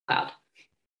Cloud.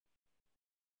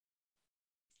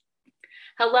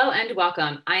 Hello and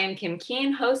welcome. I am Kim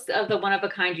Keen, host of the One of a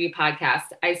Kind You podcast.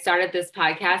 I started this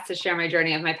podcast to share my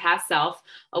journey of my past self,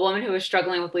 a woman who was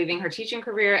struggling with leaving her teaching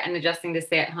career and adjusting to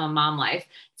stay-at-home mom life,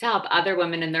 to help other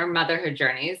women in their motherhood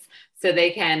journeys so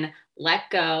they can let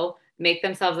go, make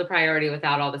themselves a priority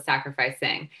without all the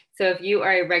sacrificing. So if you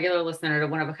are a regular listener to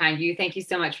One of a Kind You, thank you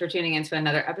so much for tuning into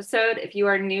another episode. If you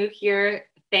are new here,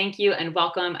 thank you and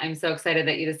welcome. I'm so excited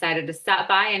that you decided to stop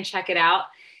by and check it out.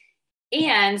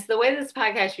 And the way this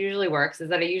podcast usually works is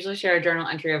that I usually share a journal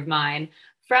entry of mine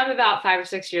from about 5 or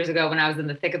 6 years ago when I was in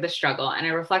the thick of the struggle. And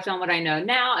I reflect on what I know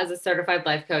now as a certified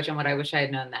life coach and what I wish I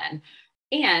had known then.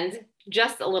 And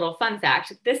just a little fun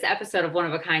fact, this episode of One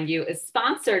of a Kind You is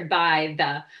sponsored by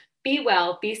the Be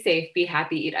Well, Be Safe, Be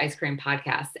Happy, Eat Ice Cream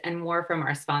podcast, and more from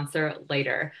our sponsor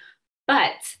later.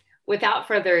 But without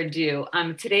further ado,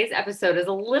 today's episode is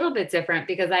a little bit different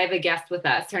because I have a guest with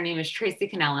us. Her name is Tracy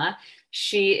Cannella.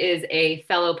 She is a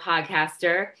fellow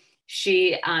podcaster.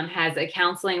 She has a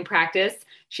counseling practice.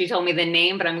 She told me the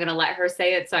name, but I'm going to let her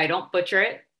say it so I don't butcher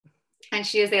it. And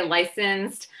she is a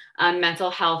licensed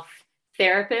mental health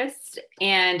therapist.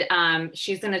 And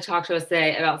she's going to talk to us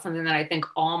today about something that I think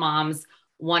all moms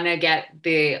want to get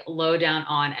the lowdown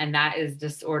on, and that is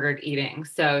disordered eating.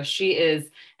 So she is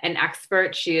an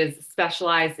expert. She is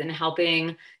specialized in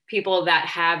helping people that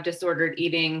have disordered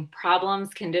eating problems,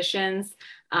 conditions.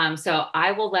 So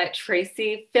I will let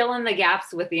Tracy fill in the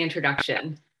gaps with the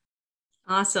introduction.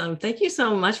 Awesome. Thank you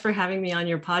so much for having me on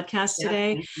your podcast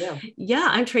today. Yeah,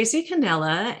 I'm Tracy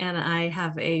Cannella, and I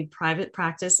have a private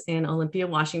practice in Olympia,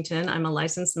 Washington. I'm a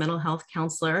licensed mental health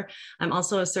counselor. I'm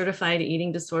also a certified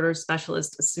eating disorder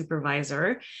specialist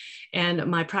supervisor. And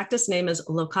my practice name is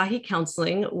Lokahi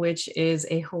Counseling, which is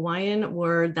a Hawaiian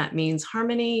word that means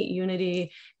harmony,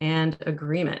 unity, and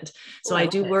agreement. So I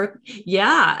do work.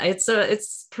 Yeah,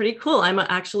 it's pretty cool. I'm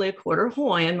actually a quarter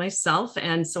Hawaiian myself.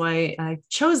 And so I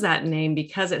chose that name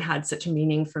because it had such a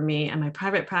meaning for me. And my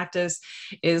private practice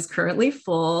is currently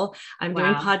full. I'm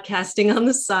doing podcasting on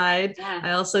the side. Yeah.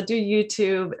 I also do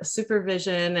YouTube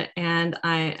supervision, and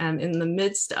I am in the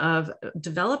midst of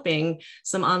developing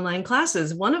some online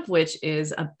classes, one of which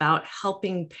is about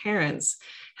helping parents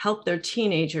help their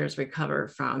teenagers recover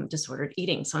from disordered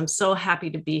eating. So I'm so happy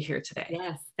to be here today.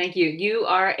 Yes, thank you. You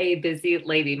are a busy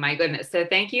lady, my goodness. So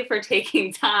thank you for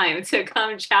taking time to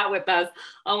come chat with us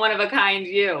on One of a Kind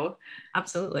You.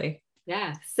 Absolutely.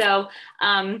 Yeah. So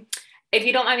if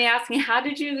you don't mind me asking, how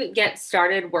did you get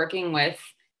started working with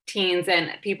teens and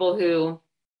people who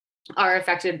are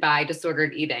affected by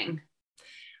disordered eating?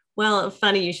 Well,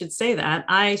 funny you should say that.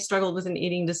 I struggled with an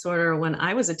eating disorder when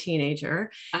I was a teenager.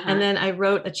 And then I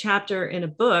wrote a chapter in a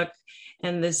book.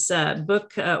 And this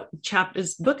book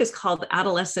is called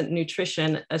Adolescent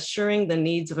Nutrition, Assuring the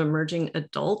Needs of Emerging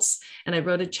Adults. And I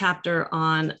wrote a chapter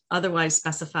on otherwise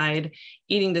specified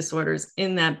eating disorders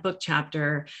in that book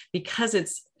chapter because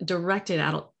it's directed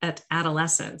at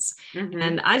adolescents. Mm-hmm.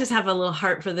 And I just have a little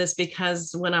heart for this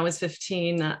because when I was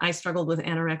 15, I struggled with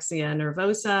anorexia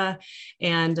nervosa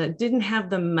and didn't have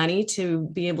the money to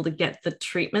be able to get the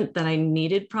treatment that I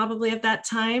needed probably at that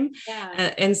time.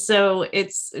 Yeah. And so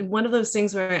it's one of those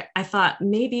things where I thought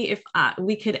maybe if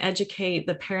we could educate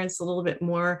the parents a little bit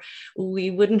more, we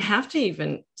wouldn't have to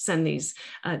even send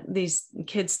these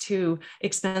kids to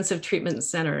expensive treatment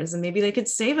centers, and maybe they could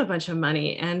save a bunch of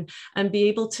money and be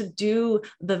able to do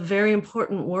the very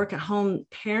important work at home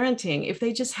parenting if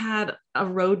they just had a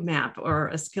roadmap or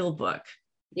a skill book.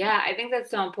 Yeah, I think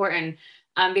that's so important.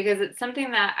 Because it's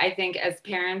something that I think as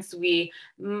parents, we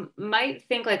might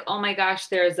think like, oh my gosh,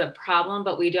 there's a problem,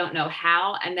 but we don't know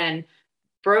how. And then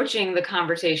broaching the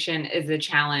conversation is a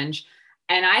challenge.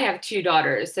 And I have 2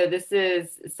 daughters. So this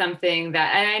is something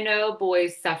that, and I know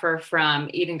boys suffer from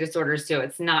eating disorders too.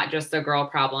 It's not just a girl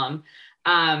problem.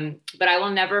 But I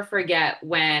will never forget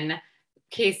when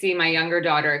Casey, my younger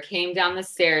daughter, came down the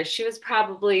stairs. She was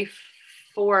probably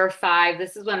 4 or 5.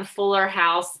 This is when Fuller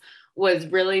House was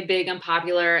really big and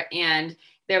popular. And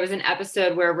there was an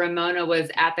episode where Ramona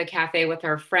was at the cafe with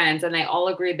her friends, and they all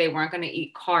agreed they weren't going to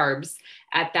eat carbs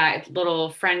at that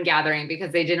little friend gathering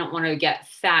because they didn't want to get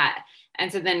fat.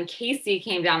 And so then Casey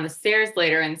came down the stairs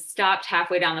later and stopped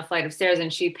halfway down the flight of stairs,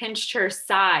 and she pinched her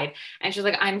side and she's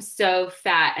like, I'm so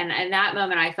fat. And in that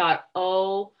moment I thought,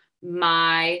 oh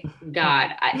my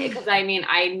God. Because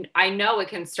I know it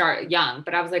can start young,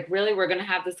 but I was like, really, we're going to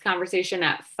have this conversation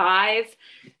at 5.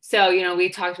 So, we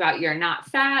talked about you're not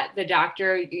fat. The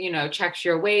doctor, checks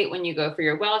your weight when you go for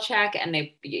your well check, and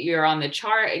you're on the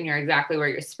chart and you're exactly where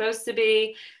you're supposed to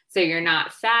be. So you're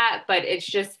not fat, but it's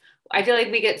just, I feel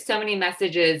like we get so many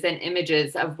messages and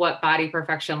images of what body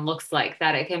perfection looks like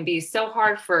that it can be so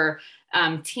hard for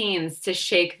teens to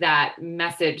shake that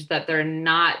message that they're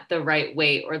not the right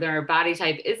weight or their body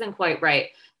type isn't quite right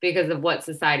because of what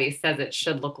society says it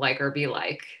should look like or be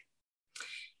like.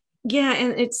 Yeah,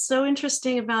 and it's so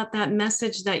interesting about that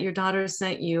message that your daughter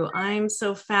sent you. I'm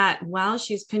so fat while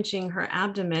she's pinching her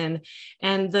abdomen.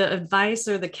 And the advice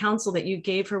or the counsel that you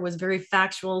gave her was very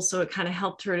factual. So it kind of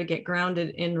helped her to get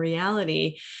grounded in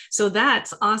reality. So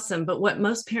that's awesome. But what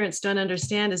most parents don't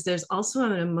understand is there's also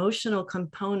an emotional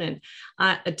component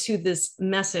to this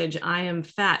message, I am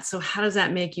fat. So how does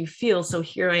that make you feel? So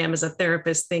here I am as a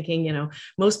therapist thinking,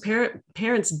 most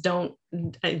parents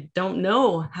I don't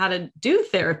know how to do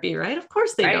therapy, right? Of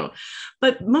course they don't.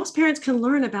 But most parents can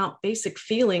learn about basic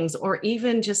feelings or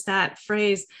even just that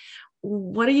phrase,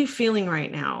 what are you feeling right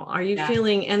now? Are you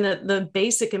feeling, and the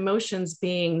basic emotions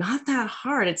being not that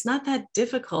hard. It's not that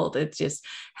difficult. It's just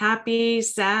happy,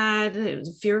 sad,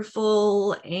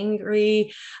 fearful,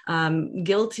 angry,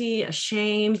 guilty,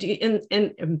 ashamed,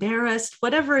 and embarrassed,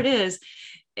 whatever it is.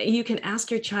 You can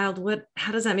ask your child,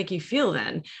 how does that make you feel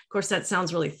then? Of course, that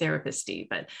sounds really therapist-y,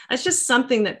 but that's just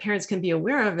something that parents can be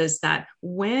aware of, is that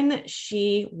when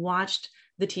she watched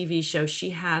the TV show, she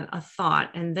had a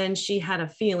thought and then she had a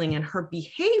feeling, and her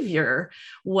behavior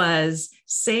was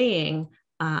saying,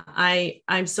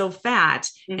 I'm so fat,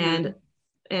 and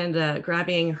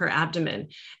grabbing her abdomen.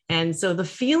 And so the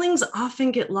feelings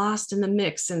often get lost in the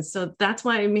mix. And so that's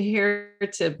why I'm here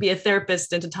to be a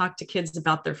therapist and to talk to kids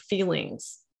about their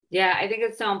feelings. Yeah, I think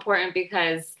it's so important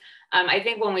because I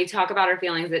think when we talk about our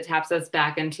feelings, it taps us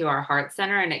back into our heart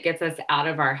center and it gets us out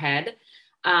of our head.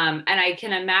 And I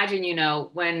can imagine,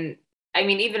 even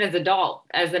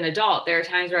as an adult, there are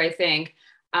times where I think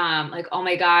like, oh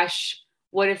my gosh,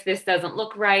 what if this doesn't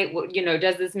look right?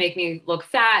 Does this make me look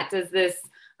fat? Does this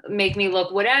make me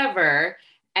look whatever?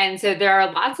 And so there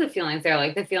are lots of feelings there,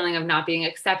 like the feeling of not being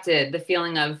accepted, the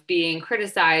feeling of being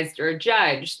criticized or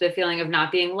judged, the feeling of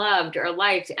not being loved or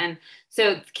liked. And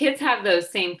so kids have those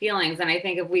same feelings. And I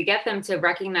think if we get them to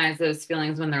recognize those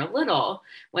feelings when they're little,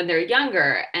 when they're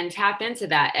younger, and tap into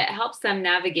that, it helps them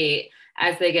navigate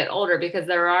as they get older because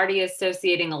they're already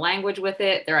associating a language with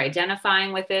it, they're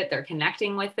identifying with it, they're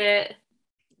connecting with it.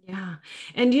 Yeah.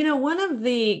 And, one of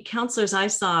the counselors I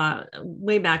saw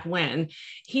way back when,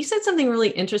 he said something really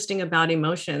interesting about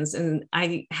emotions. And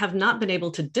I have not been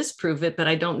able to disprove it, but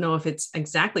I don't know if it's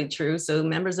exactly true. So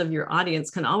members of your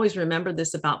audience can always remember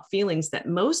this about feelings, that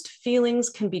most feelings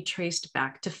can be traced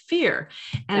back to fear.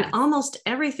 And almost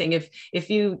everything, if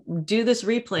you do this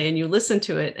replay and you listen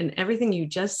to it and everything you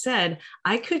just said,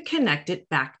 I could connect it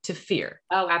back to fear.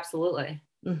 Oh, absolutely.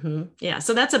 Mm-hmm. Yeah.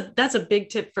 So that's a big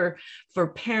tip for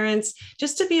parents,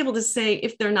 just to be able to say,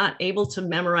 if they're not able to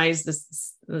memorize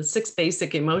the 6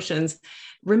 basic emotions,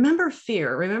 remember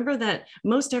fear. Remember that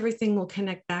most everything will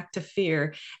connect back to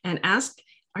fear, and ask,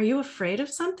 are you afraid of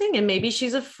something? And maybe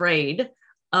she's afraid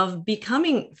of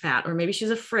becoming fat, or maybe she's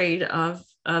afraid of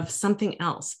something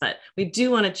else. But we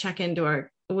do want to check into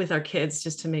with our kids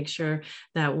just to make sure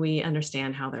that we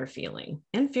understand how they're feeling.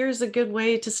 And fear is a good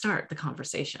way to start the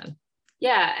conversation.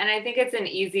 Yeah. And I think it's an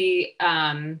easy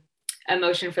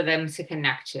emotion for them to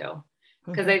connect to.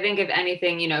 Because I think if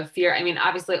anything, fear,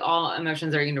 obviously all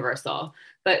emotions are universal,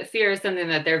 but fear is something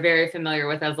that they're very familiar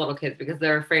with as little kids because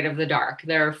they're afraid of the dark.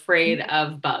 They're afraid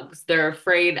of bugs. They're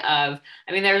afraid of,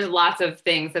 there's lots of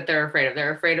things that they're afraid of.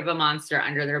 They're afraid of a monster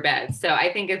under their bed. So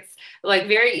I think it's like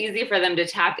very easy for them to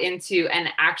tap into and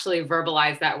actually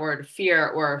verbalize that word fear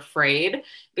or afraid,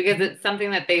 because it's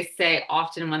something that they say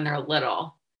often when they're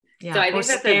little. Yeah. So I think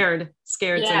scared.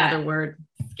 Scared's another word.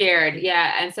 Scared.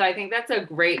 Yeah. And so I think that's a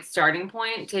great starting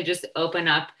point to just open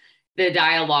up the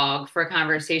dialogue for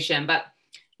conversation. But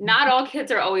not all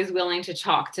kids are always willing to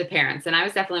talk to parents. And I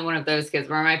was definitely one of those kids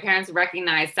where my parents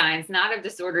recognized signs, not of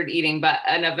disordered eating, but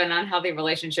of an unhealthy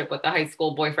relationship with a high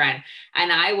school boyfriend.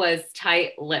 And I was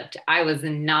tight-lipped. I was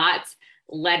not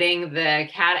letting the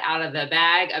cat out of the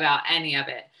bag about any of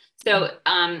it. So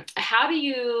how do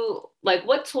you,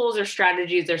 what tools or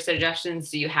strategies or suggestions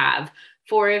do you have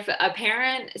for if a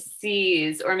parent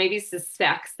sees or maybe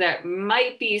suspects that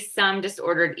might be some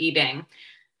disordered eating,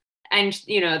 and,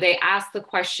 they ask the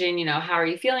question, how are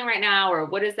you feeling right now? Or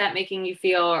what is that making you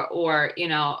feel? Or,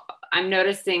 I'm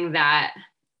noticing that,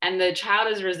 and the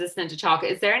child is resistant to talk.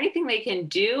 Is there anything they can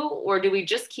do, or do we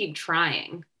just keep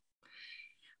trying?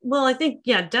 Well, I think,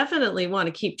 yeah, definitely want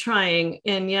to keep trying.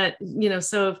 And yet,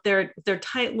 so if they're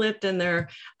tight-lipped and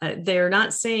they're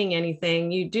not saying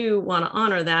anything, you do want to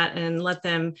honor that and let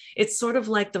them. It's sort of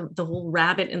like the whole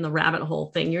rabbit in the rabbit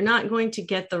hole thing. You're not going to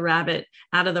get the rabbit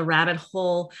out of the rabbit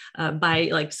hole by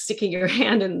like sticking your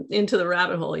hand into the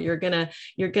rabbit hole. You're gonna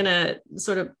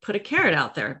sort of put a carrot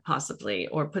out there, possibly,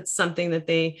 or put something that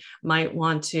they might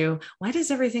want to. Why does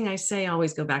everything I say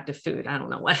always go back to food? I don't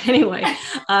know what. Anyway,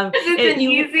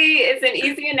 it's an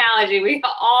easy analogy. We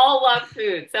all love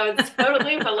food, so it's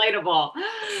totally relatable.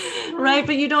 Right,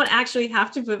 but you don't actually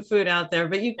have to put food out there,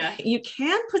 but you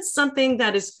can put something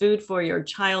that is food for your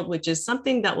child, which is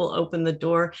something that will open the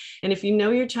door. And if you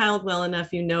know your child well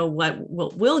enough, you know what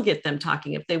will get them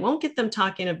talking. If they won't get them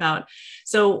talking about,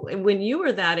 so when you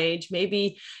were that age,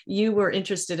 maybe you were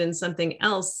interested in something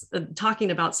else,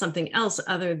 talking about something else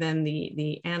other than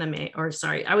the anime. Or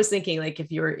sorry, I was thinking like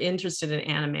if you were interested in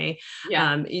anime,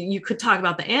 you could talk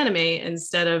about the anime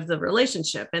instead of the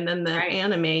relationship, and then the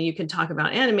anime, you can talk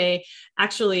about anime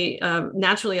actually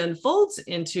naturally unfolds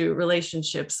into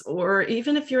relationships. Or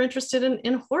even if you're interested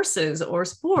in horses or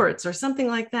sports or something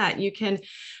like that, you can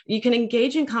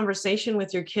engage in conversation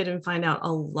with your kid and find out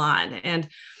a lot. And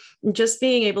just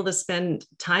being able to spend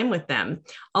time with them.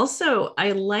 Also,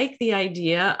 I like the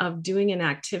idea of doing an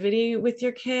activity with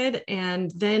your kid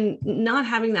and then not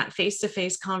having that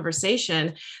face-to-face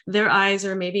conversation. Their eyes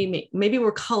are maybe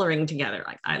we're coloring together.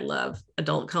 Like, I love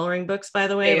adult coloring books, by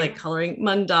the way, like coloring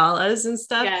mandalas and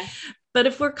stuff. Yeah. But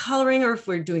if we're coloring or if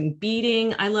we're doing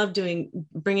beading, I love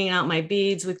bringing out my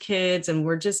beads with kids, and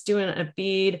we're just doing a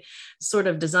bead sort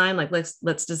of design, like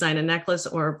let's design a necklace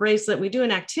or a bracelet. We do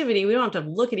an activity. We don't have to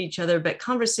look at each other, but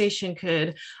conversation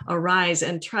could arise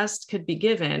and trust could be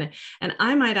given. And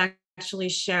I might actually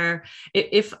share,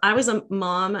 if I was a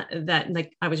mom that,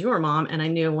 like I was your mom, and I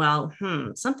knew, well,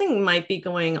 something might be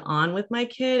going on with my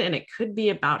kid and it could be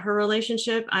about her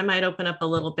relationship, I might open up a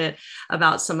little bit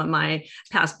about some of my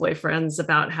past boyfriends,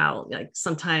 about how like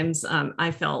sometimes I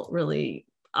felt really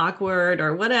awkward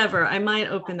or whatever. I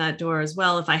might open that door as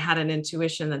well if I had an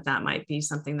intuition that might be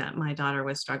something that my daughter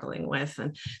was struggling with.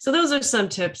 And so those are some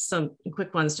tips, some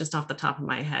quick ones just off the top of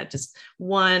my head. Just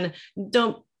one,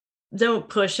 don't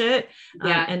push it.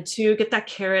 And two, get that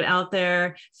carrot out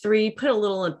there. Three, put a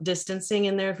little distancing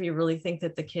in there if you really think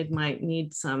that the kid might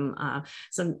need some,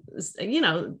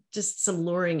 just some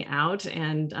luring out,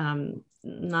 and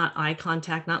not eye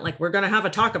contact, not like we're going to have a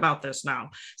talk about this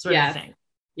now sort of thing.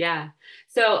 Yeah.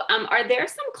 So are there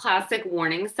some classic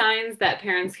warning signs that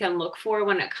parents can look for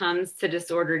when it comes to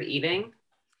disordered eating?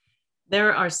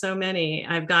 There are so many.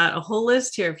 I've got a whole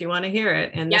list here if you want to hear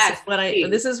it. And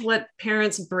this is what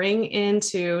parents bring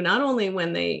into, not only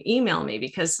when they email me,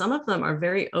 because some of them are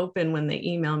very open when they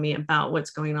email me about what's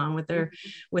going on with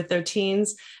their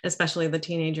teens, especially the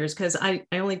teenagers, because I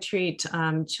only treat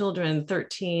children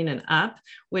 13 and up,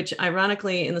 which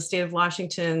ironically in the state of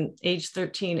Washington, age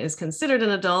 13 is considered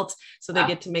an adult. So they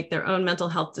get to make their own mental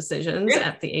health decisions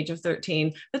at the age of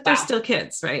 13, but they're still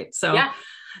kids, right? So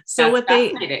So that's what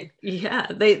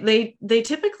they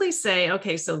typically say,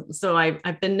 okay, so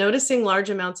I've been noticing large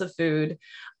amounts of food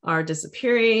are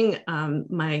disappearing.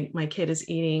 My kid is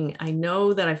eating. I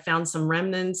know that I found some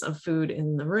remnants of food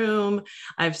in the room.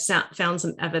 I've found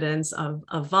some evidence of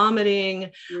vomiting.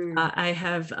 I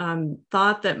have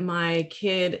thought that my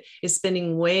kid is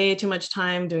spending way too much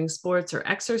time doing sports or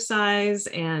exercise,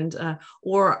 and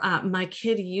or my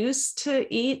kid used to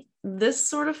eat this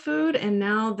sort of food and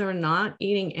now they're not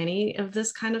eating any of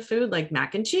this kind of food, like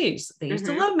mac and cheese. They used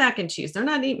to love mac and cheese. They're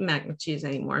not eating mac and cheese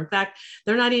anymore. In fact,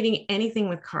 they're not eating anything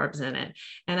with carbs in it.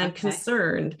 And I'm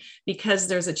concerned because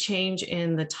there's a change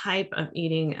in the type of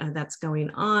eating that's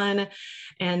going on.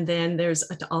 And then there's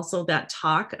also that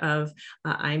talk of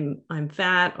I'm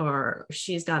fat, or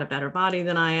she's got a better body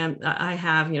than I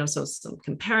have, so some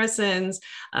comparisons.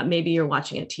 Maybe you're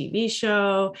watching a TV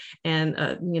show and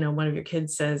one of your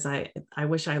kids says, I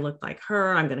wish I looked like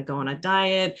her. I'm going to go on a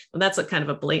diet. Well, that's a kind of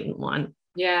a blatant one.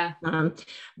 Yeah.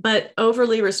 But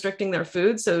overly restricting their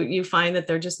food. So you find that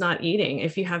they're just not eating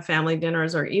if you have family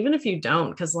dinners, or even if you don't,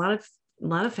 because a lot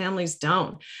of families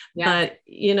don't. But,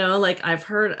 like I've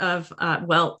heard of,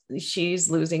 she's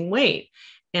losing weight.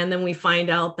 And then we find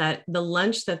out that the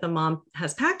lunch that the mom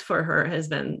has packed for her has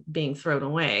been being thrown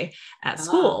away at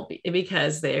school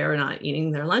because they are not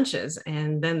eating their lunches.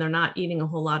 And then they're not eating a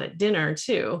whole lot at dinner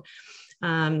too.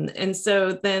 And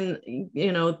so then,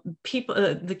 people,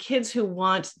 the kids who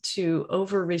want to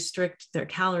over restrict their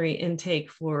calorie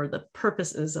intake for the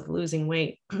purposes of losing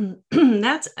weight,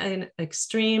 that's an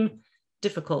extreme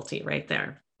difficulty right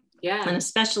there. Yeah. And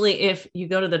especially if you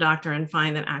go to the doctor and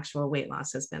find that actual weight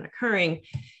loss has been occurring,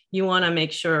 you want to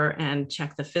make sure and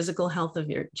check the physical health of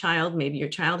your child. Maybe your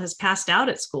child has passed out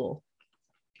at school.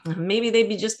 Maybe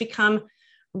they just become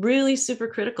really super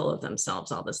critical of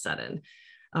themselves all of a sudden,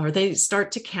 or they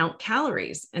start to count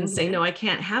calories and say, no, I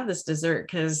can't have this dessert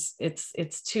because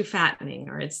it's too fattening,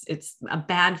 or it's a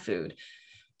bad food.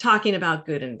 Talking about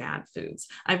good and bad foods.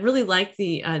 I really like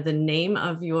the name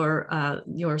of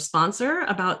your sponsor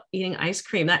about eating ice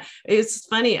cream. That it's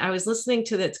funny. I was listening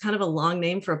to that. It's kind of a long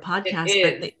name for a podcast,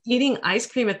 but the eating ice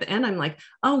cream at the end, I'm like,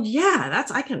 oh yeah,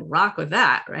 I can rock with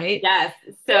that, right? Yes.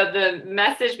 So the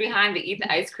message behind the eat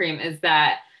the ice cream is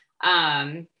that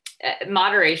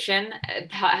moderation,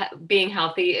 being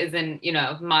healthy is in,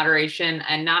 moderation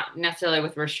and not necessarily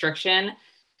with restriction,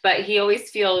 but he always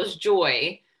feels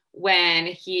joy when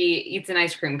he eats an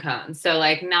ice cream cone. So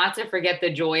like not to forget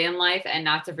the joy in life and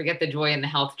not to forget the joy in the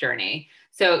health journey.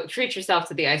 So treat yourself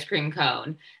to the ice cream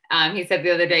cone. He said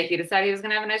the other day he decided he was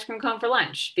going to have an ice cream cone for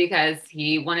lunch because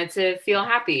he wanted to feel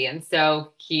happy. And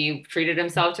so he treated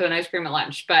himself to an ice cream at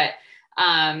lunch. But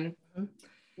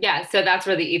yeah, so that's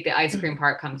where the eat the ice cream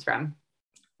part comes from.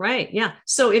 Right. Yeah.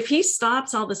 So if he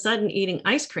stops all of a sudden eating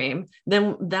ice cream,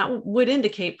 then that would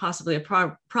indicate possibly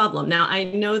a problem. Now, I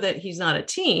know that he's not a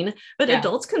teen, but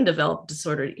adults can develop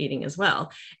disordered eating as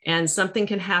well. And something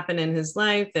can happen in his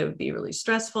life that would be really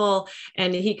stressful.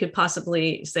 And he could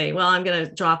possibly say, well, I'm going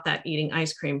to drop that eating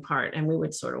ice cream part. And we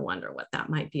would sort of wonder what that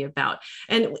might be about.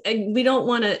 And we don't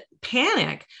want to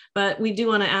panic, but we do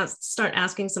want to start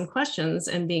asking some questions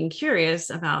and being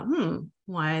curious about,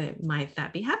 why might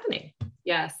that be happening?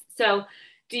 Yes. So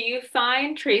do you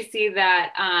find, Tracy,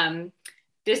 that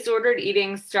disordered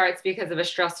eating starts because of a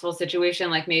stressful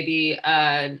situation, like maybe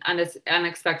an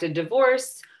unexpected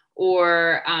divorce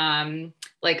or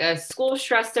like a school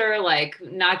stressor, like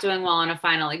not doing well on a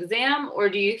final exam? Or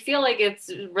do you feel like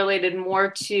it's related more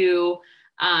to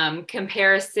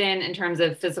comparison in terms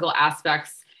of physical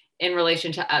aspects in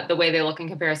relation to the way they look in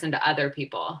comparison to other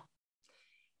people?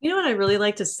 You know what I really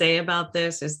like to say about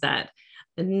this is that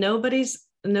nobody's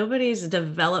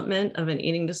development of an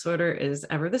eating disorder is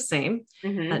ever the same.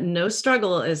 No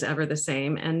struggle is ever the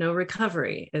same, and no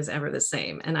recovery is ever the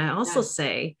same. And I also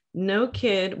say no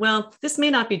kid, well, this may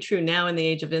not be true now in the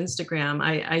age of Instagram.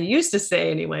 I used to say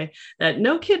anyway, that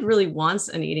no kid really wants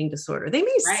an eating disorder. They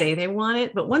may say they want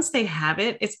it, but once they have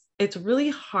it, it's really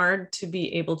hard to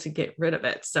be able to get rid of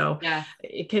it. So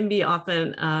it can be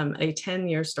often a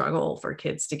 10-year struggle for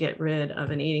kids to get rid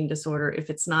of an eating disorder if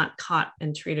it's not caught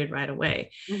and treated right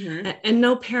away. And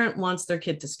no parent wants their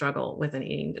kid to struggle with an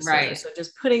eating disorder. So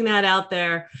just putting that out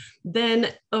there, then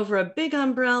over a big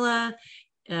umbrella,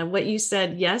 what you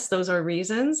said, yes, those are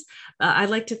reasons. I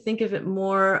like to think of it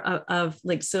more of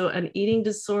like, so an eating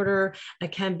disorder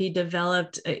can be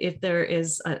developed if there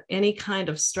is any kind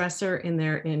of stressor in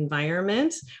their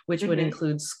environment, which would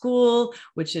include school,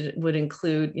 which would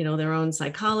include, their own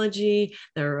psychology,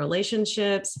 their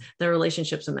relationships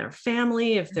in their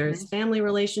family. If there's family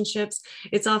relationships,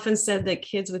 it's often said that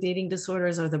kids with eating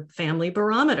disorders are the family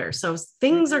barometer. So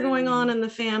things are going on in the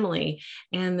family,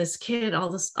 and this kid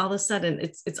all of a sudden,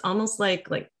 it's almost like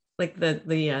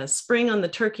the spring on the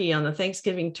turkey, on the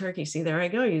Thanksgiving turkey. See, there I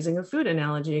go, using a food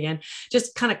analogy again,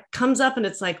 just kind of comes up and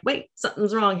it's like, wait,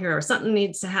 something's wrong here, or something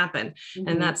needs to happen.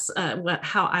 And that's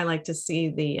how I like to see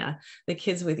the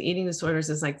kids with eating disorders,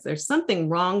 is like, there's something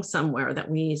wrong somewhere that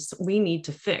we need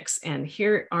to fix. And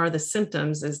here are the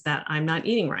symptoms: is that I'm not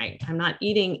eating right. I'm not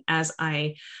eating as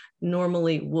I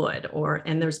normally would,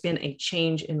 and there's been a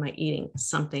change in my eating.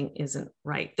 Something isn't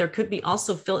right. There could be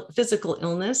also physical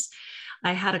illness.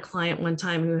 I had a client one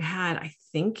time who had, I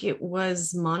think it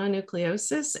was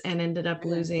mononucleosis, and ended up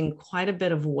losing quite a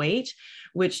bit of weight,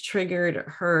 which triggered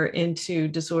her into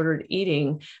disordered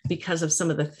eating because of some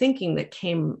of the thinking that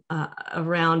came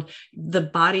around the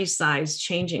body size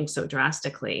changing so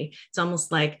drastically. It's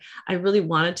almost like, I really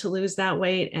wanted to lose that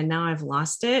weight, and now I've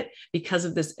lost it because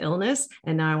of this illness,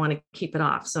 and now I want to keep it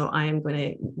off. So I am going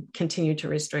to continue to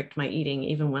restrict my eating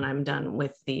even when I'm done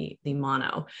with the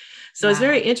mono. So it's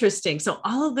very interesting. So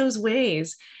all of those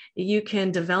ways you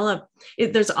can develop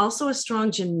it. There's also a strong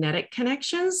genetic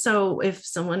connection. So if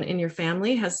someone in your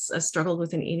family has struggled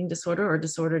with an eating disorder or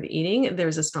disordered eating,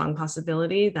 there's a strong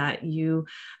possibility that your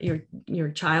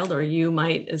child or you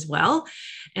might as well.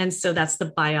 And so that's the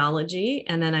biology.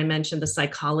 And then I mentioned the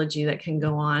psychology that can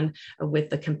go on with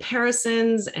the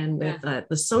comparisons and with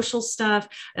the social stuff.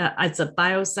 It's a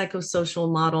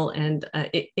biopsychosocial model, and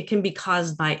it can be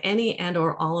caused by any and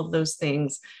or all of those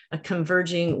things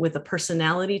converging with a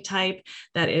personality type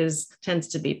that tends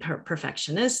to be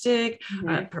perfectionistic,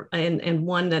 and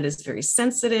one that is very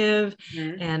sensitive,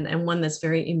 and one that's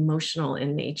very emotional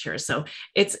in nature. So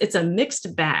it's a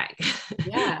mixed bag.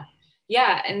 Yeah.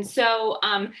 Yeah. And so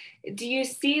do you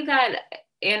see that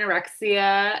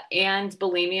anorexia and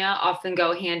bulimia often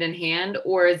go hand in hand,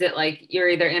 or is it like you're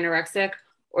either anorexic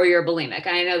or you're bulimic?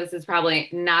 And I know this is probably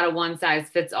not a one size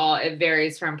fits all. It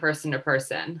varies from person to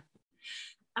person.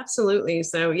 Absolutely.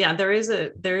 So yeah, there is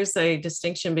a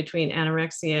distinction between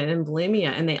anorexia and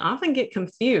bulimia, and they often get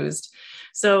confused.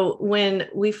 So when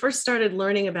we first started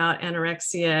learning about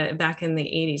anorexia back in the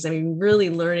 80s, I mean, really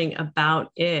learning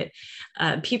about it,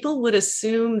 people would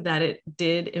assume that it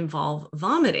did involve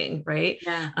vomiting, right?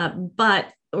 Yeah.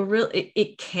 But really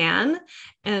it can,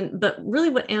 but really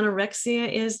what anorexia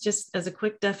is, just as a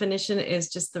quick definition, is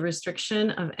just the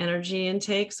restriction of energy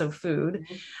intake, so food,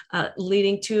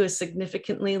 leading to a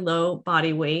significantly low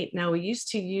body weight. Now, we used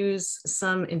to use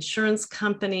some insurance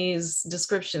companies'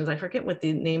 descriptions. I forget what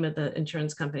the name of the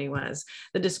insurance company was,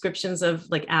 the descriptions of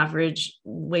like average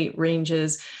weight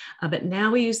ranges, but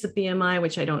now we use the BMI,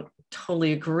 which I don't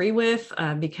totally agree with,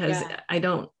 because I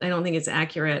don't think it's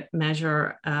accurate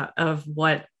measure of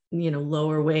what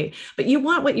lower weight. But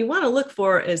what you want to look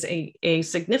for is a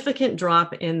significant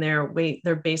drop in their weight,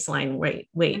 their baseline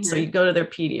weight. So you go to their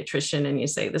pediatrician and you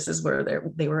say, this is where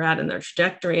they were at in their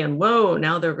trajectory, and whoa,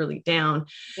 now they're really down.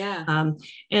 Yeah.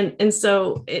 And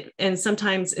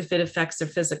sometimes if it affects their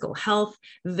physical health,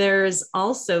 there's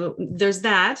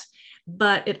that.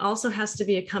 But it also has to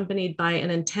be accompanied by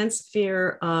an intense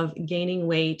fear of gaining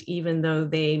weight, even though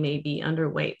they may be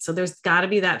underweight. So there's got to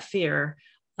be that fear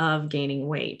of gaining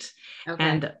weight. Okay.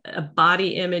 And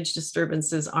body image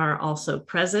disturbances are also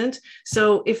present.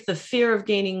 So if the fear of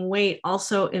gaining weight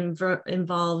also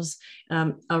involves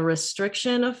a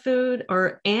restriction of food,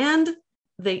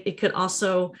 it could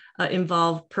also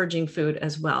involve purging food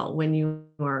as well when you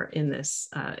are in this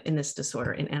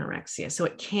disorder, in anorexia. So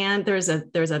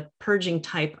there's a purging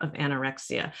type of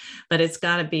anorexia, but it's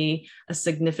got to be a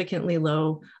significantly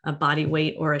low body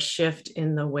weight or a shift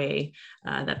in the way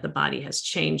that the body has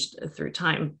changed through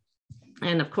time.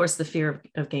 And of course, the fear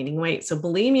of gaining weight. So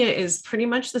bulimia is pretty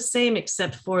much the same,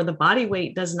 except for the body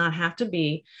weight does not have to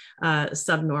be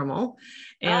subnormal.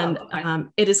 And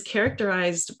it is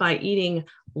characterized by eating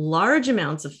large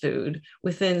amounts of food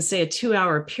within, say, a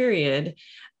 2-hour period,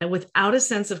 and without a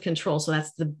sense of control. So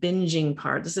that's the binging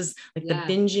part. This is like the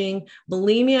binging.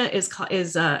 Bulimia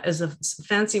is a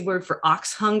fancy word for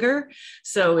ox hunger.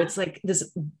 So it's like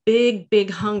this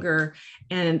big hunger,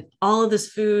 and all of this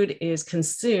food is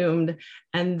consumed,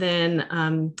 and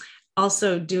then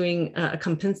also doing a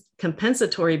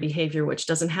compensatory behavior, which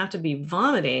doesn't have to be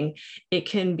vomiting. It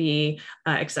can be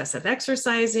excessive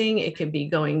exercising. It can be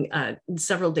going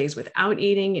several days without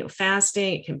eating,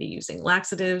 fasting. It can be using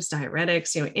laxatives,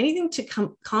 diuretics, anything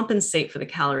to compensate for the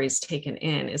calories taken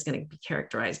in is going to be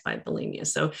characterized by bulimia.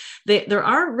 So there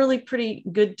are really pretty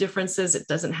good differences. It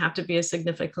doesn't have to be a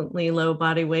significantly low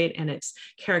body weight, and it's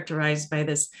characterized by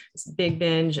this big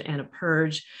binge and a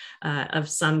purge of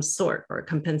some sort, or a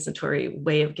compensatory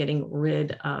way of getting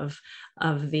rid of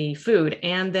the food.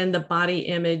 And then the body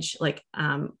image,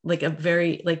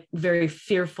 very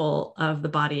fearful of the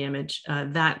body image,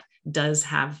 that does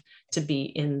have to be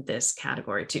in this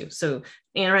category too. So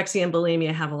anorexia and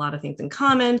bulimia have a lot of things in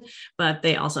common, but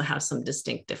they also have some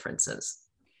distinct differences.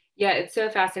 Yeah, it's so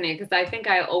fascinating, because I think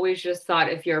I always just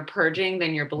thought if you're purging,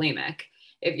 then you're bulimic.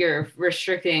 If you're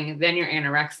restricting, then you're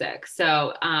anorexic.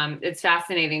 So it's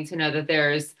fascinating to know that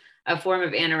there's a form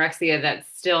of anorexia that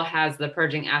still has the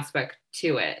purging aspect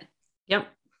to it. Yep.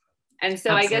 And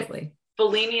so absolutely. I guess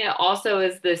bulimia also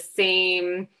is the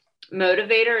same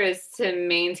motivator, is to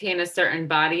maintain a certain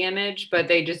body image, but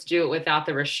they just do it without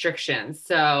the restrictions.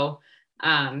 So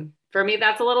for me,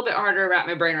 that's a little bit harder to wrap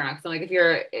my brain around. So like, if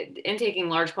you're intaking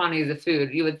large quantities of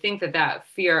food, you would think that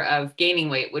fear of gaining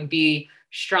weight would be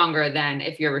stronger than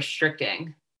if you're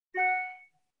restricting.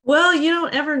 Well, you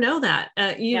don't ever know that.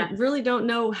 You really don't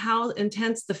know how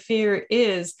intense the fear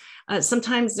is.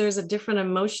 Sometimes there's a different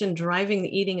emotion driving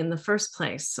the eating in the first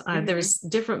place. There's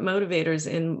different motivators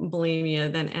in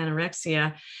bulimia than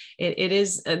anorexia.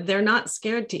 They're not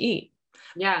scared to eat.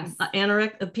 Yes.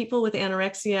 People with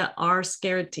anorexia are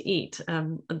scared to eat.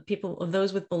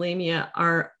 Those with bulimia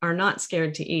are not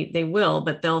scared to eat. They will,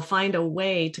 but they'll find a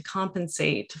way to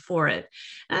compensate for it.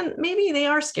 And maybe they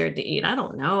are scared to eat. I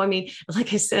don't know. I mean,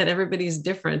 like I said, everybody's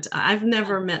different. I've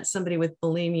never met somebody with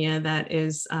bulimia that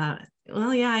is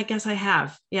well, yeah, I guess I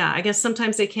have. Yeah, I guess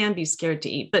sometimes they can be scared to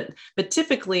eat, but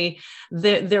typically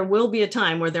there will be a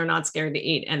time where they're not scared to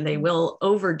eat and they will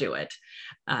overdo it.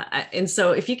 And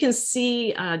so if you can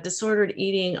see disordered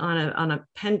eating on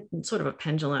a sort of a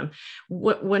pendulum,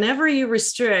 whenever you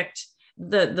restrict,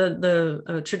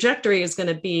 the trajectory is going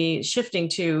to be shifting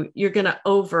to you're going to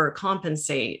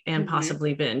overcompensate and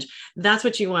possibly binge. That's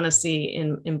what you want to see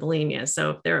in bulimia.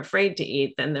 So if they're afraid to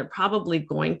eat, then they're probably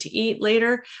going to eat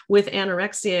later. With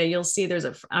anorexia, you'll see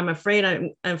I'm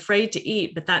afraid to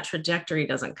eat, but that trajectory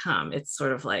doesn't come. It's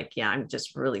sort of like, yeah, I'm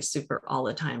just really super all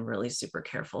the time, really super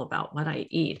careful about what I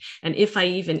eat. And if I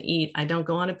even eat, I don't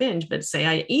go on a binge, but say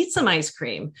I eat some ice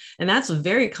cream, and that's a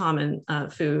very common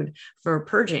food for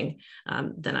purging.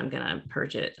 Then I'm going to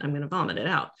purge it. I'm going to vomit it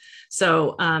out.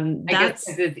 So that's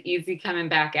it's easy coming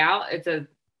back out. It's a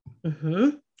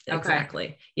exactly.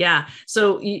 Okay. Yeah.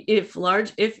 So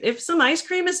if some ice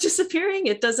cream is disappearing,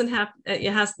 it doesn't have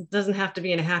to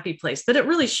be in a happy place, but it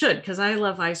really should, because I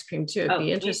love ice cream too. It'd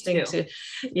be interesting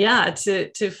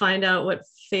to find out what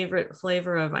favorite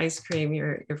flavor of ice cream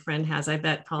your friend has. I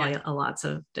bet probably lots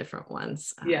of different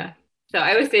ones. So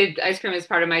I always say ice cream is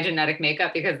part of my genetic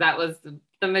makeup, because that was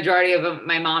the majority of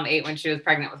my mom ate when she was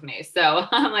pregnant with me. So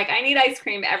I'm like, I need ice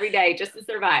cream every day just to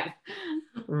survive.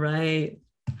 Right.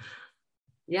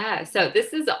 Yeah. So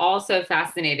this is also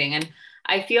fascinating. And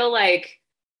I feel like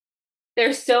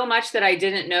there's so much that I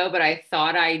didn't know, but I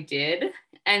thought I did.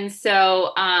 And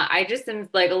so I just am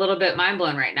like a little bit mind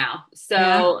blown right now.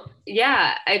 So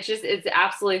yeah, it's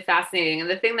absolutely fascinating. And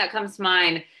the thing that comes to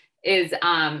mind is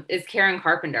Karen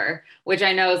Carpenter, which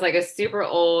I know is like a super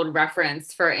old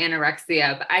reference for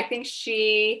anorexia, but I think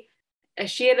she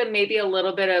had maybe a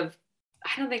little bit of,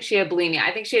 I don't think she had bulimia.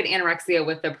 I think she had anorexia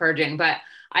with the purging, but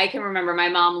I can remember my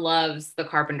mom loves the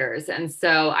Carpenters. And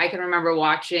so I can remember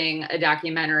watching a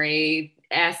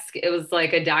documentary-esque, it was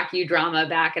like a docudrama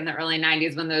back in the early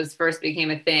 90s when those first became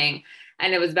a thing.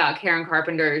 And it was about Karen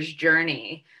Carpenter's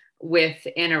journey with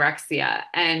anorexia,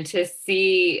 and to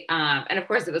see, and of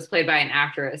course it was played by an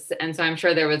actress. And so I'm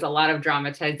sure there was a lot of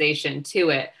dramatization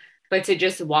to it, but to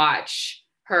just watch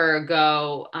her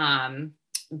go,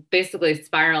 basically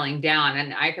spiraling down.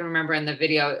 And I can remember in the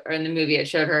video or in the movie, it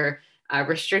showed her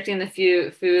restricting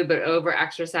the food, but over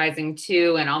exercising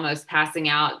too, and almost passing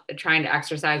out, trying to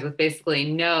exercise with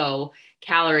basically no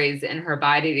calories in her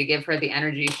body to give her the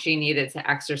energy she needed to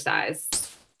exercise.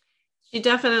 She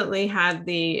definitely had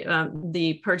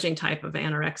the purging type of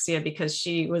anorexia, because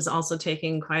she was also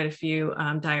taking quite a few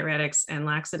diuretics and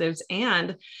laxatives.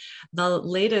 And the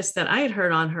latest that I had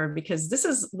heard on her, because this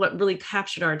is what really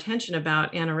captured our attention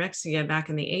about anorexia back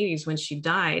in the 80s when she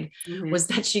died, was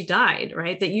that she died,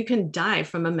 right? That you can die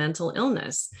from a mental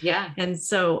illness. Yeah. And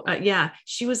so,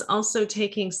 she was also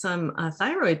taking some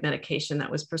thyroid medication that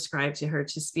was prescribed to her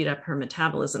to speed up her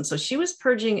metabolism. So she was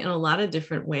purging in a lot of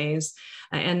different ways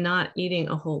and not eating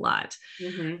a whole lot.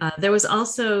 There was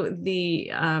also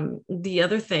the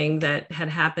other thing that had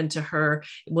happened to her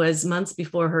was months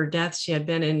before her death, she had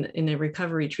been in a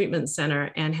recovery treatment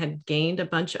center and had gained a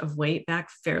bunch of weight back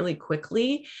fairly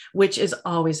quickly, which is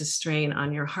always a strain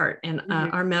on your heart. And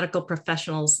our medical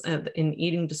professionals in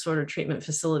eating disorder treatment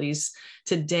facilities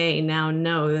today now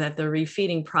know that the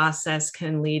refeeding process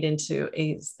can lead into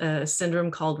a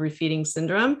syndrome called refeeding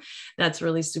syndrome. That's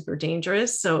really super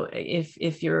dangerous. So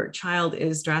if your child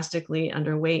is drastically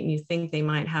underweight and you think they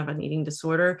might have an eating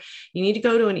disorder, you need to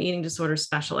go to an eating disorder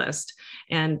specialist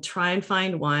and try and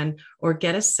find one, or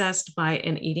get assessed by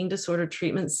an eating disorder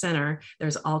treatment center.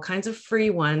 There's all kinds of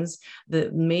free ones. The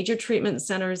major treatment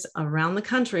centers around the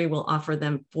country will offer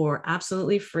them for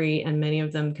absolutely free, and many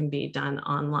of them can be done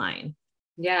online.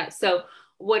 Yeah. So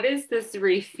what is this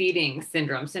refeeding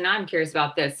syndrome? So now I'm curious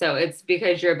about this. So it's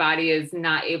because your body is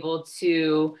not able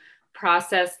to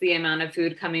process the amount of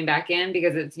food coming back in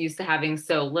because it's used to having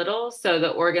so little. So the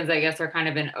organs, I guess, are kind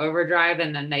of in overdrive,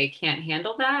 and then they can't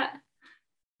handle that.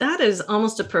 That is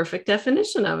almost a perfect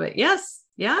definition of it. Yes.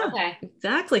 Yeah, okay.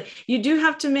 Exactly. You do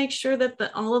have to make sure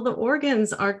that all of the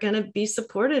organs are going to be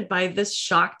supported by this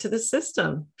shock to the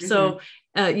system. So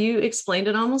you explained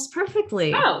it almost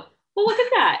perfectly. Oh, well, look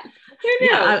at that.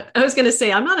 Yeah, I was going to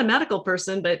say, I'm not a medical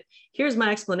person, but here's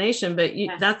my explanation. But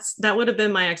that would have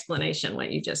been my explanation,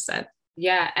 what you just said.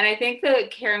 Yeah. And I think the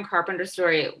Karen Carpenter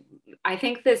story, I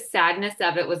think the sadness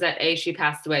of it was that she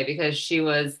passed away because she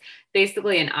was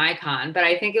basically an icon. But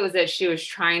I think it was that she was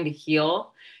trying to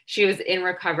heal. She was in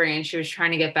recovery and she was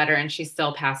trying to get better, and she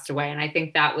still passed away. And I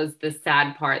think that was the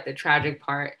sad part, the tragic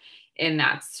part in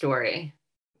that story.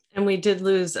 And we did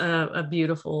lose a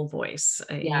beautiful voice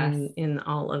in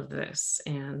all of this.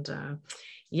 And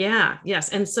Yeah, yes.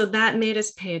 And so that made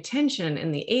us pay attention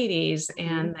in the 80s. Mm-hmm.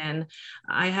 And then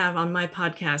I have on my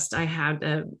podcast, I had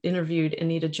interviewed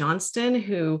Anita Johnston,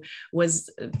 who was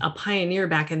a pioneer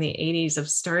back in the 80s of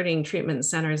starting treatment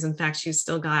centers. In fact, she's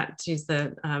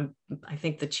the, I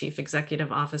think, the chief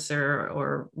executive officer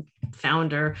or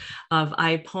founder of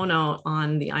Aipono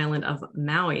on the island of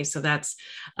Maui. So that's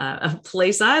a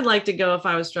place I'd like to go if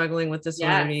I was struggling with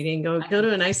disordered eating. Go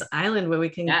to a nice island where we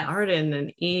can garden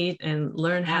and eat and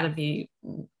learn how to be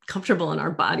comfortable in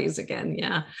our bodies again.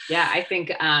 Yeah. Yeah. I think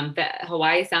that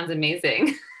Hawaii sounds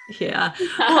amazing. Yeah.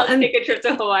 I'll take a trip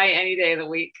to Hawaii any day of the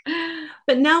week.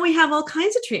 But now we have all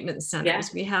kinds of treatment centers.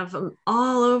 Yeah. We have them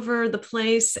all over the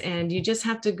place, and you just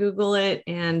have to Google it.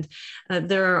 And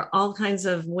there are all kinds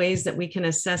of ways that we can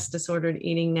assess disordered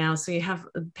eating now. So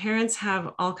parents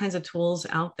have all kinds of tools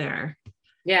out there.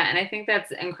 Yeah. And I think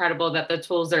that's incredible that the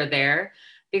tools are there,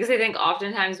 because I think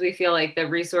oftentimes we feel like the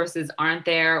resources aren't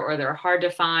there or they're hard to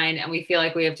find, and we feel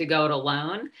like we have to go it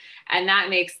alone. And that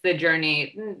makes the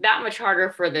journey that much harder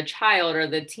for the child or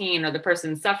the teen or the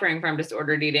person suffering from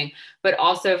disordered eating, but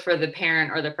also for the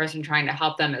parent or the person trying to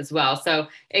help them as well. So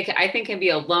I think can be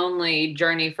a lonely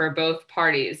journey for both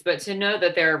parties, but to know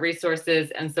that there are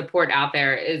resources and support out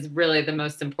there is really the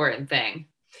most important thing.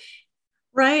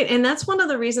 Right. And that's one of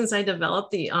the reasons I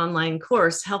developed the online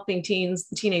course, Helping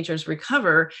Teenagers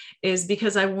Recover, is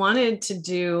because I wanted to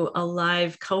do a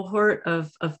live cohort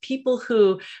of people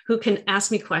who can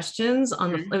ask me questions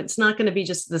on the, it's not going to be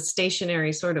just the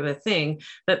stationary sort of a thing,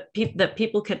 but that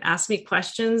people could ask me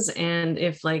questions. And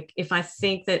if I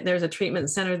think that there's a treatment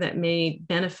center that may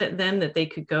benefit them, that they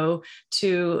could go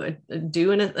to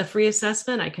do a free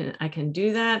assessment, I can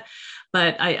do that.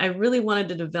 But I really wanted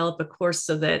to develop a course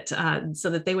so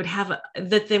that they would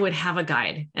have a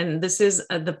guide. And this is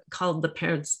called the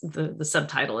parents. The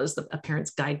subtitle is a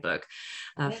parent's guidebook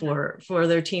for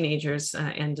their teenagers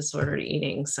and disordered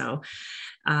eating. So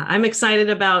I'm excited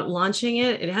about launching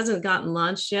it. It hasn't gotten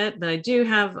launched yet, but I do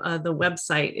have the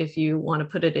website if you want to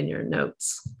put it in your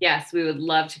notes. Yes, we would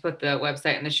love to put the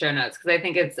website in the show notes, because I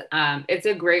think it's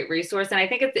a great resource, and I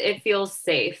think it feels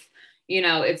safe.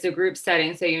 It's a group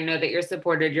setting, so you know that you're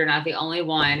supported. You're not the only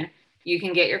one. You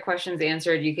can get your questions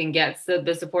answered. You can get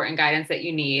the support and guidance that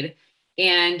you need.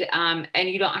 And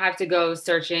you don't have to go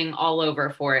searching all over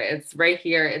for it. It's right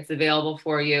here. It's available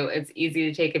for you. It's easy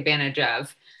to take advantage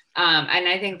of. And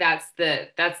I think that's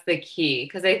the key,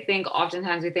 because I think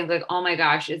oftentimes we think like, oh my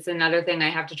gosh, it's another thing I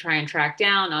have to try and track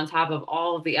down on top of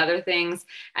all of the other things.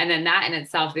 And then that in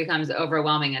itself becomes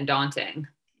overwhelming and daunting.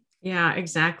 Yeah,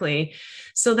 exactly.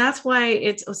 So that's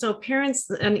why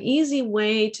parents, an easy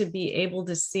way to be able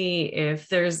to see if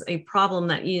there's a problem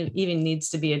that even needs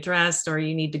to be addressed, or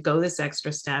you need to go this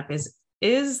extra step,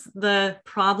 is the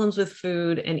problems with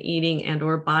food and eating and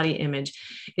or body image,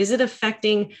 is it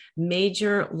affecting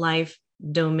major life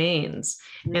domains?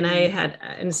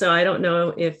 And so I don't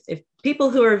know if people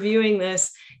who are viewing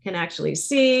this can actually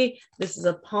see, this is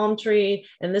a palm tree,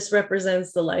 and this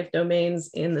represents the life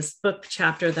domains in this book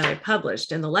chapter that I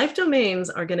published. And the life domains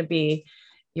are going to be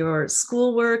your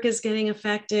schoolwork is getting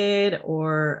affected,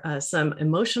 or some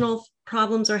emotional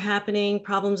problems are happening,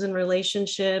 problems in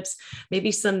relationships,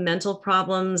 maybe some mental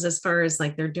problems as far as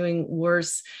like they're doing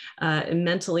worse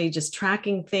mentally, just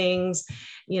tracking things,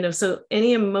 so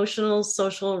any emotional,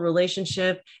 social,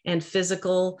 relationship, and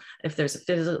physical, if there's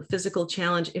a physical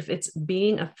challenge, if it's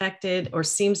being affected or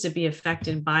seems to be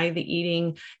affected by the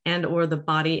eating and or the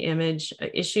body image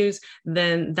issues,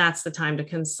 then that's the time to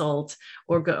consult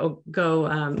or go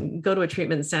to a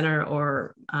treatment center,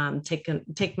 or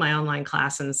take my online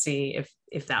class and see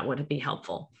if that would be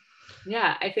helpful.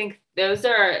 Yeah, I think those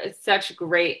are such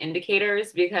great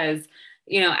indicators, because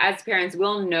as parents,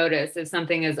 we'll notice if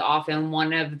something is off in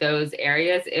one of those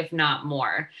areas, if not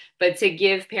more. But to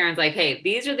give parents like, hey,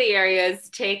 these are the areas,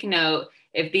 take note.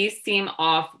 If these seem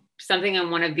off, something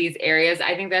in one of these areas,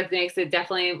 I think that makes it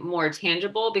definitely more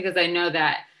tangible, because I know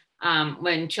that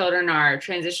when children are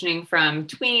transitioning from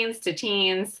tweens to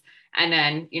teens, and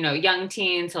then, young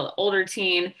teen to older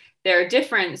teen, there are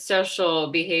different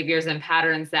social behaviors and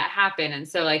patterns that happen. And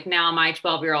so like now my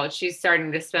 12-year-old, she's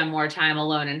starting to spend more time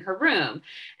alone in her room.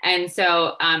 And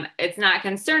so it's not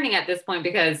concerning at this point,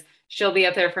 because she'll be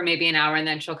up there for maybe an hour and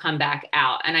then she'll come back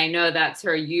out. And I know that's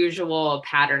her usual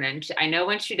pattern. And I know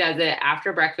when she does it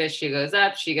after breakfast, she goes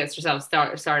up, she gets herself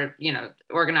started,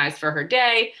 organized for her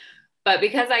day. But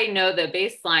because I know the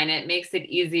baseline, it makes it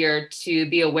easier to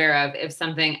be aware of if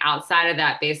something outside of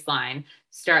that baseline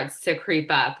starts to creep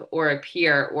up or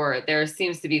appear, or there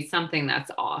seems to be something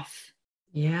that's off.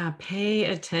 Yeah, pay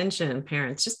attention,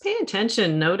 parents. Just pay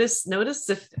attention. Notice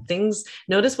if things,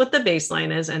 notice what the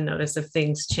baseline is and notice if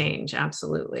things change.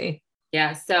 Absolutely.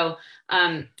 Yeah. So,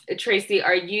 Tracy,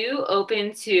 are you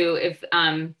open to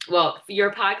well,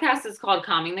 your podcast is called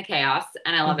Calming the Chaos,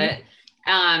 and I love Mhm. it.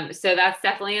 So that's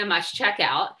definitely a must check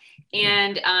out.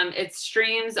 And it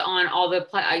streams on all the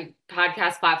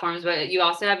podcast platforms, but you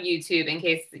also have YouTube in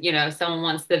case, someone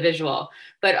wants the visual.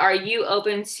 But are you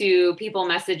open to people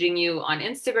messaging you on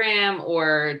Instagram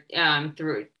or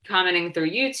through commenting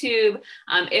through YouTube?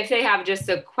 If they have just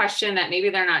a question that maybe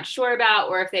they're not sure about,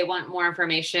 or if they want more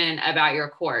information about your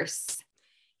course.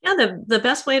 Yeah, the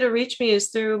best way to reach me is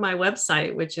through my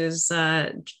website, which is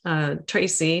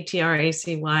Tracy,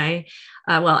 Tracy.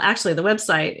 Well, actually, the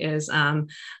website is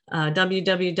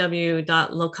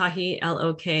www.lokahi,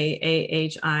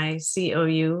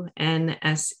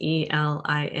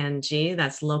 LOKAHICOUNSELING.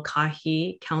 That's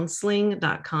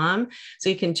lokahicounseling.com. So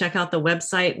you can check out the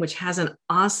website, which has an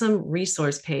awesome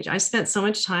resource page. I spent so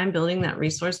much time building that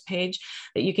resource page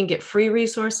that you can get free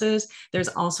resources. There's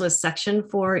also a section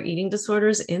for eating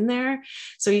disorders in there.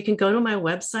 So you can go to my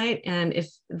website, and if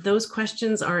those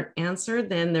questions aren't answered,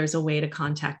 then there's a way to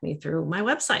contact me through my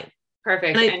website.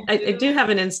 Perfect. And I do have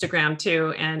an Instagram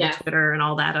too, and yes. a Twitter and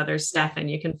all that other stuff.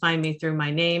 And you can find me through my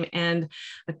name, and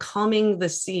Calming the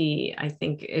Sea, I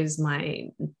think, is my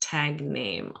tag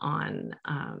name on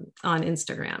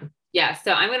Instagram. Yeah.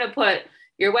 So I'm going to put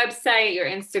your website, your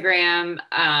Instagram,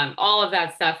 all of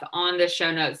that stuff on the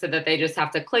show notes so that they just have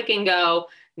to click and go.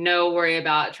 No worry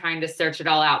about trying to search it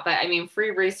all out. But I mean, free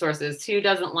resources. Who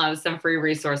doesn't love some free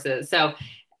resources? So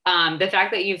the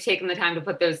fact that you've taken the time to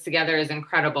put those together is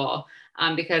incredible,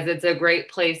 because it's a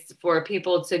great place for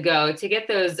people to go to get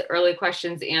those early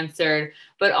questions answered,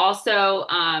 but also,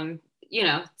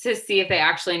 to see if they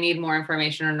actually need more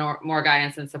information or more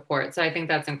guidance and support. So I think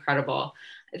that's incredible.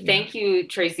 Thank you,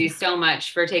 Tracy, so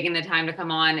much for taking the time to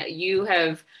come on. You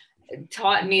have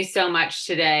taught me so much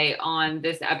today on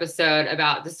this episode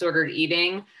about disordered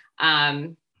eating.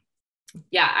 I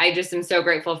just am so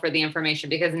grateful for the information,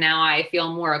 because now I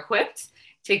feel more equipped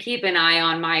to keep an eye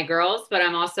on my girls, but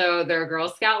I'm also their Girl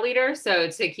Scout leader. So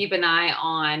to keep an eye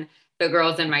on the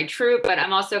girls in my troop, but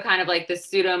I'm also kind of like the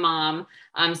pseudo mom.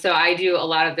 So I do a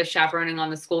lot of the chaperoning on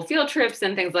the school field trips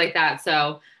and things like that.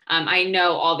 So I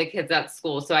know all the kids at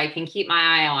school, so I can keep my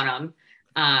eye on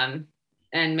them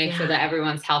and make sure that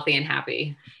everyone's healthy and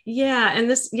happy. Yeah.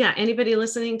 And anybody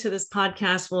listening to this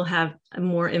podcast will have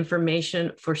more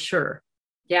information for sure.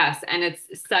 Yes. And it's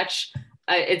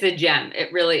it's a gem.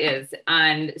 It really is.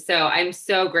 And so I'm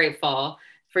so grateful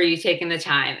for you taking the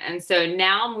time. And so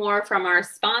now more from our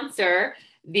sponsor,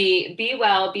 the Be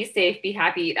Well, Be Safe, Be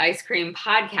Happy, Eat Ice Cream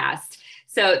podcast.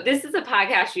 So this is a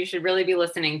podcast you should really be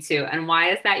listening to. And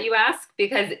why is that, you ask?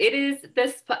 Because it is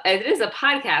a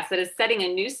podcast that is setting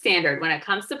a new standard when it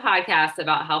comes to podcasts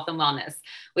about health and wellness,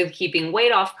 with keeping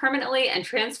weight off permanently and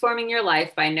transforming your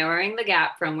life by narrowing the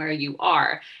gap from where you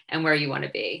are and where you want to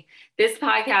be. This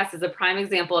podcast is a prime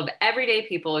example of everyday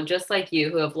people just like you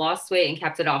who have lost weight and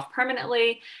kept it off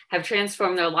permanently, have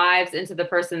transformed their lives into the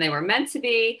person they were meant to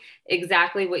be,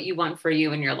 exactly what you want for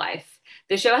you in your life.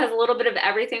 The show has a little bit of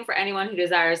everything for anyone who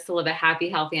desires to live a happy,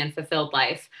 healthy, and fulfilled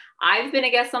life. I've been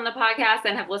a guest on the podcast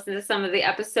and have listened to some of the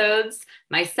episodes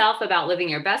myself about living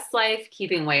your best life,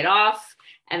 keeping weight off,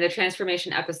 and the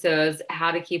transformation episodes,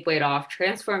 how to keep weight off,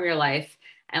 transform your life,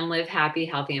 and live happy,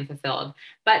 healthy, and fulfilled.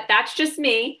 But that's just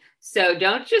me. So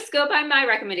don't just go by my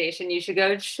recommendation. You should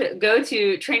go to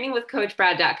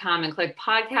trainingwithcoachbrad.com and click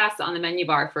podcasts on the menu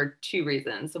bar for two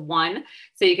reasons. One,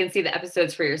 so you can see the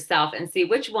episodes for yourself and see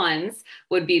which ones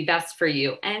would be best for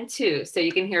you. And two, so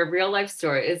you can hear real life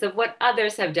stories of what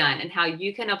others have done and how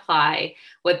you can apply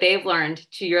what they've learned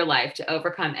to your life to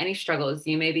overcome any struggles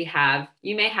you may have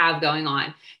going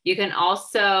on. You can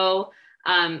also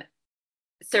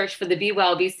search for the Be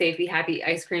Well, Be Safe, Be Happy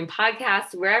Ice Cream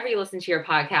podcast wherever you listen to your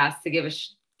podcasts to give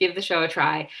the show a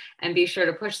try, and be sure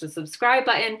to push the subscribe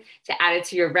button to add it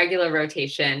to your regular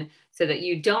rotation so that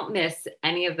you don't miss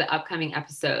any of the upcoming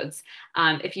episodes.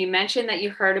 If you mention that you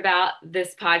heard about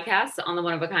this podcast on the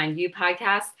One of a Kind You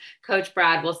podcast, Coach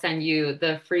Brad will send you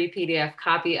the free PDF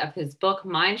copy of his book,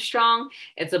 Mind Strong.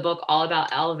 It's a book all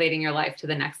about elevating your life to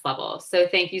the next level. So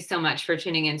thank you so much for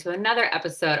tuning into another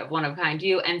episode of One of a Kind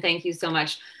You. And thank you so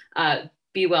much,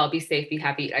 Be Well, Be Safe, Be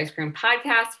Happy, Eat Ice Cream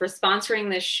podcast, for sponsoring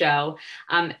this show.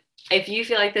 If you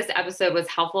feel like this episode was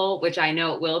helpful, which I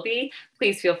know it will be,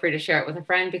 please feel free to share it with a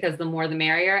friend, because the more the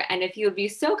merrier. And if you would be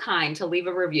so kind to leave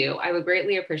a review, I would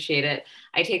greatly appreciate it.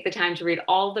 I take the time to read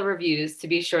all the reviews to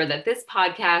be sure that this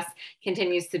podcast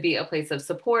continues to be a place of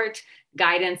support,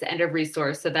 guidance, and a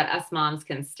resource so that us moms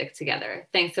can stick together.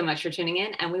 Thanks so much for tuning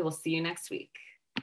in, and we will see you next week.